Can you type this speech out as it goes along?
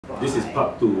This is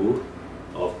part 2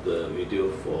 of the video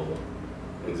for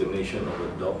examination of a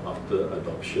dog after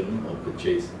adoption or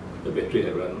purchase. The battery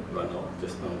had run out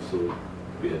just now, so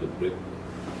we had a break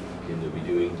in the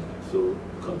videoing. So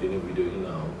continue videoing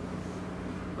now.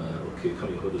 Okay,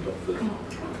 come you hold the dog first.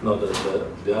 Now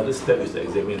the other step is to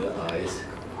examine the eyes.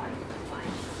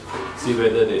 See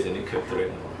whether there is any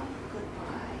cataract.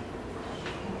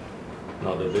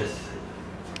 Now the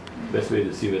best way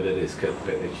to see whether there is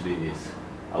cataract actually is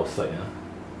outside.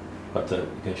 But you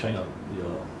can shine up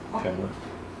your camera.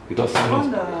 Because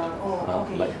sometimes,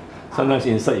 like, sometimes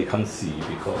inside you can't see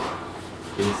because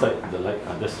inside the light,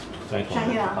 just shine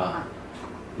from the,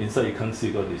 inside you can't see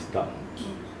because it's dark.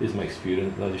 This is my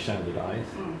experience. Now just shine under the eyes.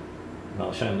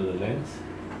 Now shine under the lens.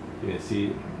 You can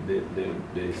see there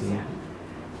is no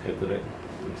cataract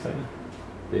inside.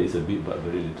 There is a bit but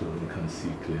very little. You can't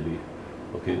see clearly.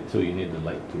 Okay, so you need the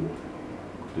light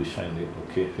to shine it.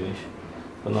 Okay, finish.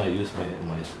 So now I use my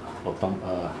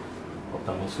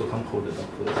ophthalmoscope. Come hold the dog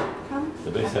first.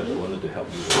 The best help wanted to help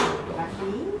you hold the dog.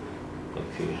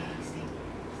 Okay.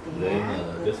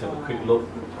 Then just have a quick look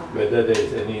whether there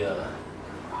is any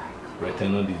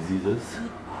retinal diseases.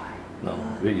 Now,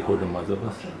 where you hold the muzzle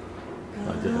first.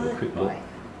 Now just have a quick look.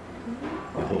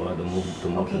 You hold to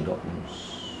move the dog.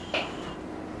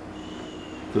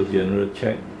 So general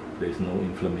check. There is no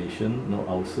inflammation, no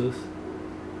ulcers,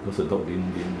 because the dog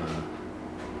didn't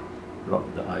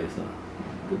rub the eyes.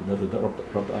 Does the dog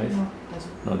rub the eyes? No,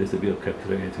 doesn't. Now there's a bit of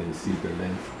cataract, as you can see the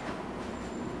lens.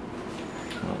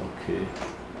 Okay.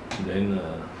 Then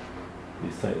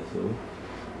this side also.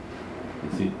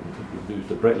 You see, with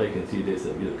the bright light you can see there's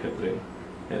a bit of cataract.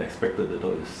 And expected the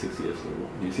dog is 6 years old.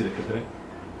 Do you see the cataract?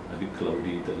 A bit cloudy.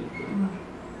 You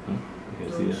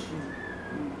can see it.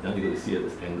 Now you got to see at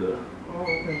this angle. Oh,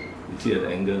 okay. You see at the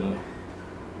angle now?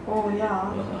 Oh,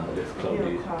 yeah. That's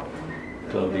cloudy.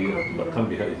 Cloudy, but come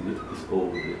behind it's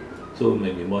old. So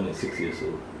maybe more than 6 years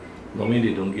old. Normally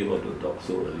they don't give out the dog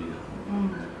so early.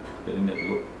 Then you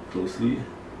look closely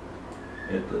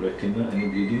at the retina, any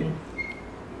bleeding,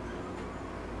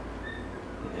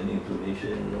 any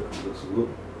inflammation, looks good.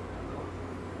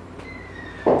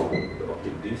 The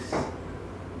optic disc.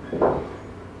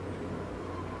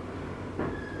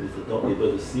 Is the dog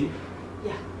able to see?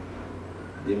 Yeah.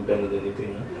 Didn't bang at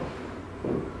anything,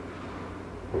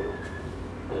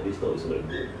 No. This dog is very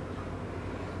good.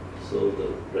 So the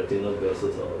retinal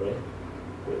vessels are alright.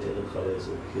 Retinal color is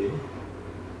okay.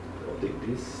 The optic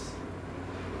disc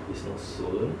is not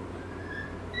swollen.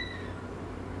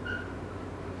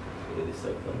 Okay, this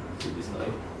side come. See this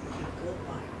eye? Good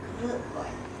boy. Good boy.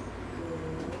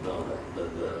 Now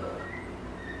the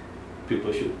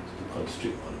people should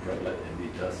constrict on bright light, and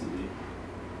it does really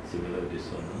similar to this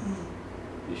one.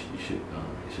 It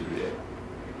should react.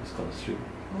 It's constrict.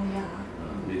 Oh, yeah.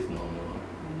 This is normal.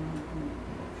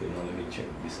 Okay, now let me check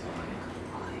this eye.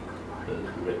 The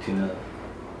retina.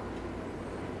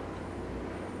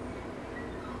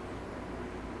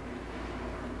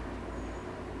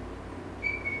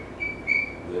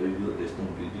 Very good. There's no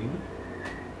bleeding.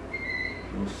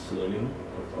 No swelling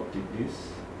of optic disc.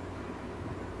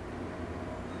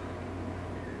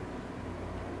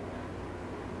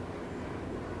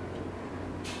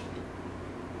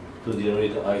 So generally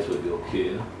the eyes will be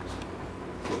okay.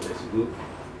 So that's good.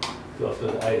 So after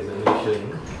the eye examination,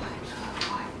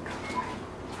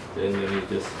 then let me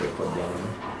just record down.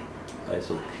 Eyes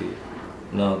okay.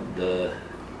 Now the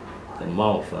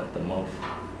mouth, the mouth.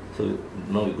 So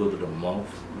now we go to the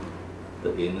mouth,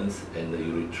 the anus and the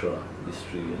urethra, these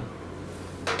three.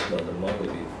 Now the mouth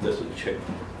will be just to check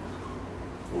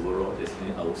overall there's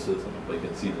any ulcers, but you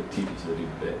can see the teeth is very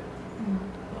bad.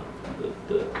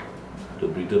 The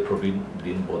breeder probably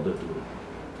didn't bother to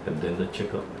have dental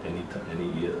checkup any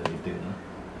year, anything.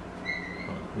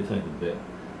 This one is the back.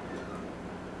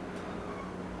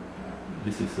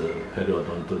 This is a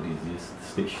periodontal disease,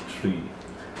 stage 3.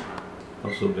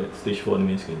 Not so bad. Stage 4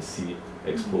 means you can see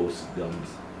exposed gums,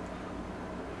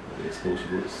 exposed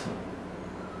roots.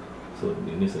 So it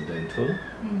needs a dental.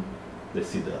 Let's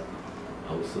see the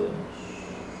ulcer.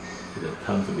 The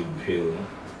tongue's a bit pale.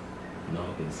 Now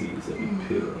you can see it's a bit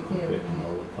pale compared to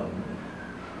normal tongue.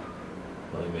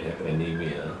 Now you may have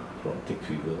anemia from tick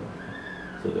fever.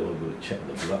 So then we'll go check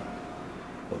the blood.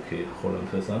 Okay, hold on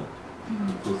first. So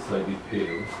slightly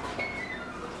pale.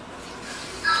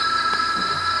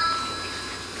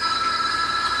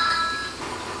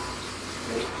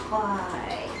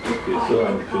 Okay, so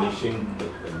I'm finishing the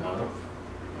mouth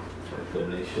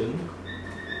examination.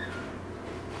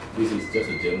 This is just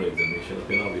a general examination.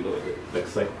 Okay, now we look at the back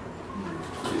side.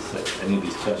 This side, any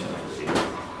discharge?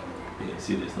 You can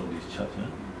see there's no discharge.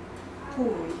 Pool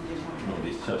already. No,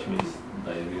 discharge means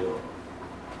diarrhea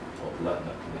or blood.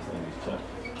 That's not discharge.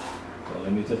 So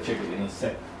let me just check the inner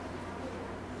sac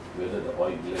whether the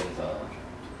oil glands are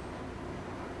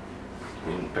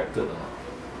impacted or not.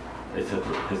 Has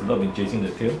it not been chasing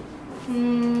the tail?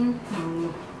 No.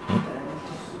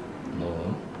 No.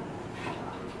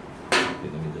 Okay,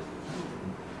 let me just.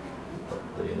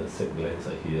 The inner sac glands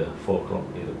are here, 4 o'clock,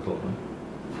 8 o'clock.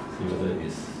 See whether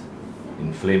it's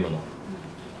inflamed or not,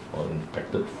 or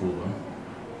infected full.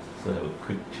 So have a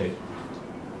quick check.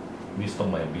 This dog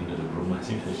might have been to the groomer. Has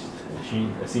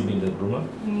he been to the groomer?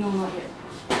 No, not yet.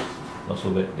 Not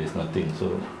so bad, there's nothing.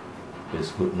 So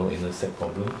it's good, no inner sac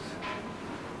problems.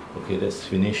 Okay, let's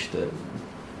finish the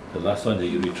last one, the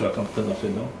urethra. Come turn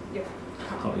upside down. Yep.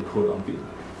 How you hold on it.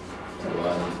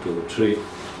 1, 2, 3.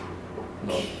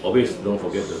 Now, always don't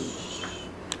forget the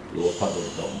lower part of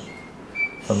the dog.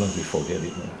 Sometimes we forget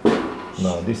it.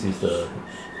 Now this is the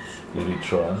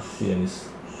urethra. See any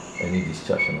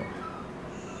discharge or not?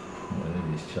 No,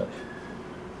 any discharge.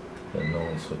 The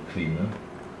nose is quite clean.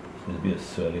 There's a bit of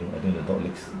swelling. I think the dog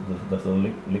licks. Does the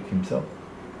dog lick himself?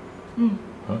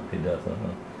 Huh? He does.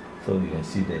 So you can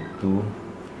see the 2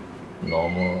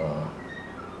 normal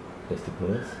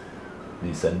testicles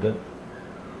descended,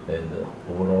 and the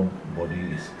overall body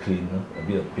is clean. A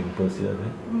bit of pimples here.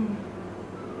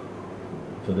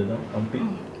 Further down, armpit.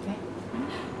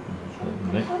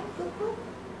 Neck.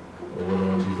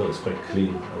 Overall, this dog is quite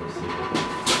clean, I would say.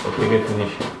 Okay, get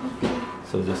finished.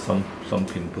 So just some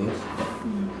pimples.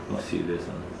 Not serious.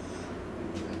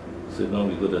 So now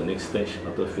we go to the next stage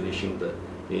after finishing the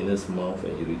anus, mouth,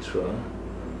 and urethra.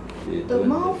 The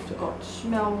mouth got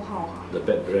smell how? The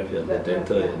bad breath, yeah, the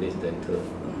dental and this dental.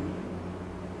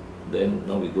 Then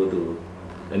now we go to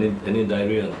any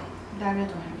diarrhea. Diarrhea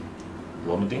don't have.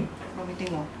 Vomiting.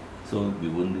 Vomiting more. So we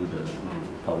won't do the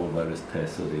parvovirus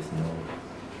test, so there's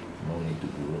no need to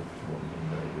do vomiting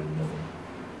diarrhea.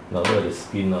 Now look at the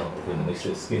skin now. Okay, the next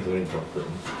skin is very important.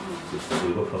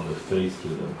 We go from the face to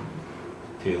the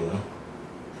tail.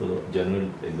 So general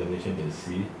examination can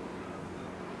see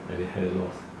any hair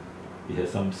loss. He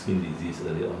has some skin disease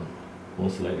earlier on,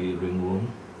 most likely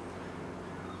ringworm.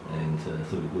 And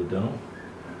so we go down.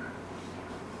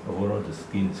 Overall, the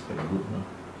skin is quite good.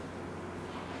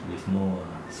 There's no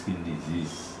skin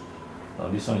disease.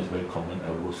 This one is very common,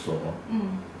 elbow sore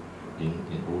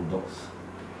in old dogs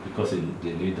because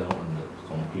they lay down on the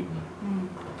concrete.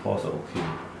 The paws are okay.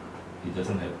 He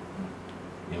doesn't have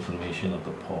inflammation of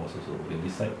the paws also. Okay,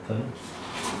 this side turn.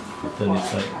 Turn this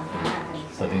side,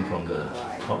 starting from the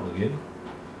top again.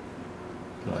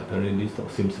 Now apparently this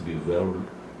dog seems to be well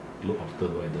looked after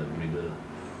by the breeder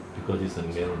because it's a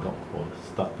male dog for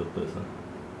start purpose.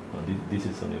 This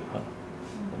is only part,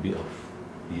 a bit of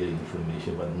ear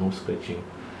inflammation, but no scratching.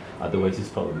 Otherwise, it's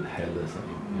probably hairless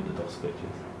if the dog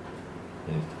scratches.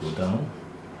 Then you go down.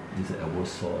 This is elbow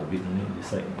sore a bit on this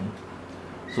side.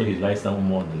 So he lies down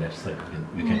more on the left side.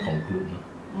 We can conclude.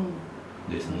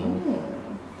 There's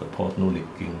the paws no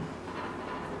licking.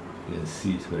 You can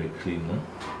see it's very clean.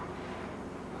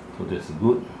 So that's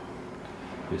good.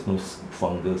 There's no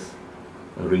fungus,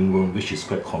 a ringworm, which is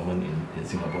quite common in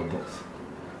Singapore dogs.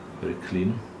 Very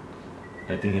clean.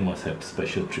 I think he must have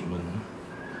special treatment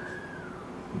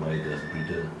by the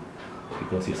breeder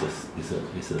because he's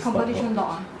a competition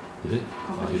dog. Is it?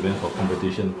 He went for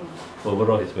competition.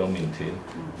 Overall, he's well maintained.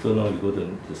 So now we go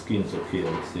to the skin is okay.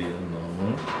 I would say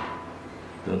normal.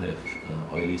 Don't have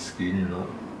oily skin. No.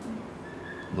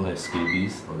 Don't have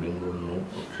scabies or ringworm. No.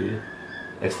 Okay.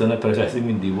 External parasites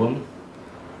mean deworm.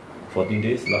 14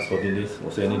 days. Last 14 days.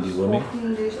 Was there any deworming?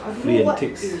 14 days. I don't Flea know and what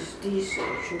ticks. is this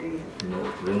actually.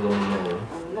 No. Ringworm. No.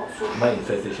 I'm not so Mite sure.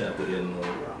 infestation at the end. No.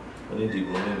 Only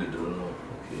deworming we don't know.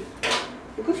 Okay.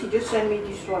 Because he just sent me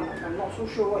this one. I'm not so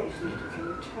sure what is it. Can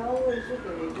you tell what is it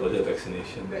related? Or the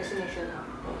vaccination. Vaccination.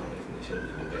 Vaccination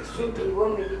is been So vaccinated. the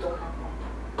one maybe don't have.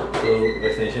 So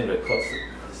vaccination records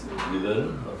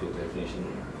given. Okay, vaccination.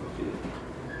 Okay.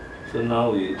 So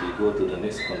now we go to the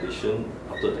next condition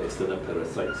after the external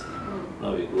parasites.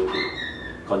 Now we go to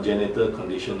congenital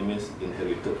condition, means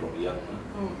inherited from young.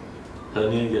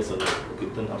 Hernia, yes or no? Okay,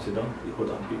 turn upside down. You hold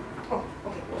the armpit. Oh,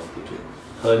 okay. 1, 2, 3.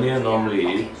 Hernia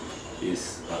normally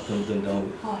is turn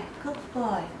down. Good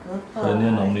boy, good boy.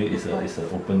 Hernia normally is an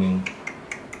opening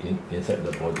inside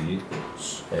the body,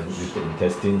 and with the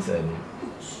intestines and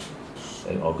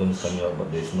organs coming out,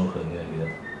 but there is no hernia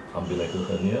here. Umbilical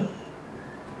hernia,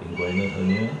 inguinal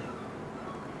hernia,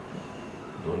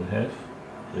 don't have.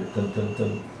 Wait, turn.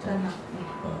 Turn up.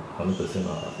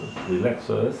 100% relax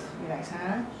first. Relax,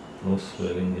 huh? No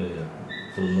swelling here, yeah.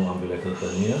 So no umbilical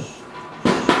hernia.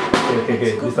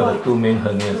 Okay. These are the two main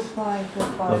hernias. Good boy,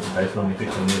 good boy. Not diaphragmatic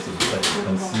hernias inside. You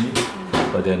can see,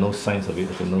 but there are no signs of it.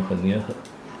 There's no hernia.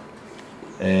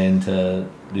 And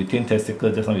retained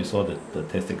testicle, just now you saw that the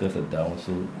testicles are down,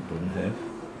 so don't have.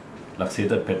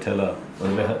 Luxated patella.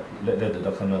 Let the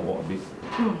dog come and walk a bit.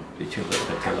 They check the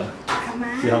patella. Come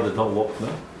on. See how the dog walks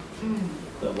now?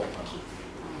 The walk.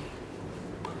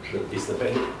 Is the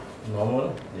back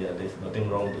normal? Yeah, there's nothing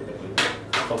wrong with the back.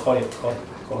 Call him.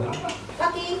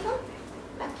 Lucky, come.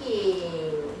 Lucky.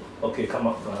 Okay, come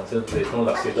up. So there's no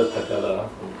luxated patella.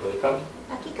 Okay, come.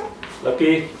 Lucky, come.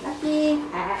 Lucky. Lucky.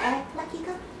 Lucky,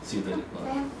 come. See the.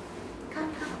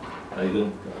 Come. I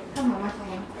don't. Come, Mama,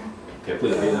 come. Careful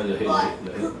your head, your head.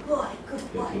 Good boy,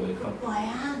 good boy. Careful, Good boy,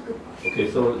 good boy.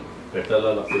 Okay, so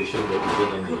patella luxation that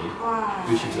isn't in Good the, boy.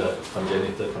 which is a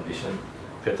congenital condition.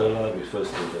 Patella refers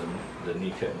to the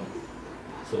kneecap. No?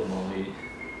 So normally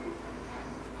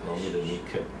the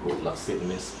kneecap goes luxate,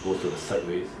 means goes to the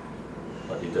sideways,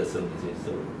 but it doesn't.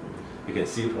 So you can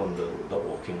see from the dog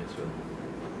walking as well.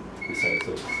 This side,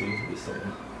 so see this side.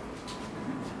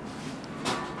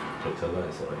 Patella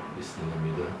is alright. It's in the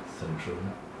middle, central.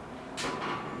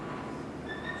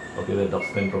 Okay, the dog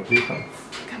stand properly. Come.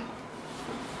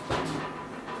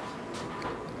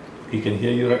 He can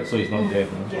hear you, right? So he's not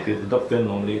deaf. No? Yeah. Okay, the dog stand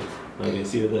normally. Now you can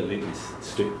see that the leg is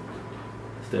straight.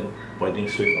 Stand pointing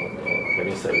straight or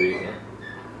pointing sideways.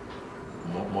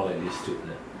 More like this straight.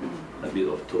 A bit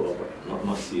of toe up,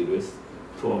 not serious.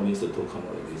 Toe means the toe come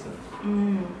out like this.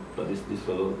 But this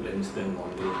fellow, let him stand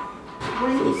normally.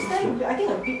 When he stand, I think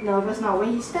a bit nervous now.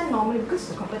 When he stand normally, because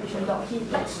it's a competition dog, he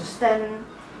likes to stand.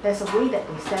 There's a way that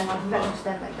they stand on. He likes to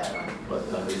stand like that, right? But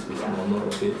it's normal.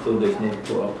 Okay, so there's no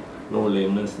toe up, no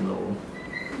lameness, no.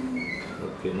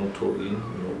 Okay, no toe in,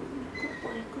 no.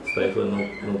 Stifle,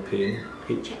 no pain.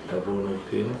 Hip, elbow, no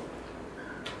pain.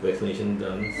 Vaccination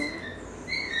done.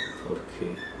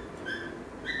 Okay.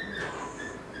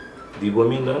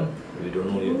 Deworming done? We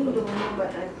don't know yet. Don't know, but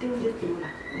I think just do.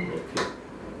 Okay.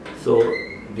 So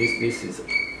this is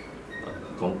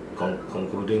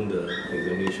concluding the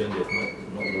examination. There's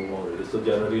no more. So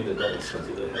generally the dog is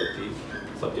considered healthy,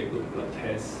 subject to blood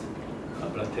test. A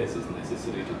blood test is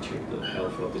necessary to check the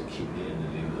health of the kidney and the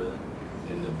liver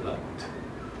and the blood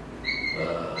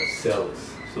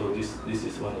cells. So this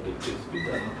is one of the things we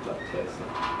done, blood test.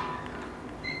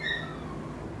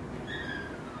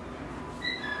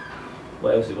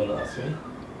 What else you want to ask me?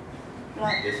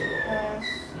 Blood Yes or no?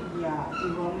 test, yeah,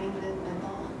 deworming and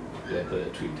all. Yeah, the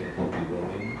treatment for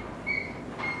deworming.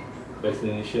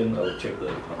 Vaccination, I will check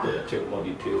check more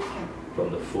details from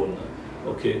the phone.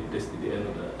 Okay, this is the end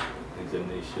of the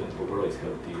examination. Overall, it's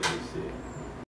healthy, I would say.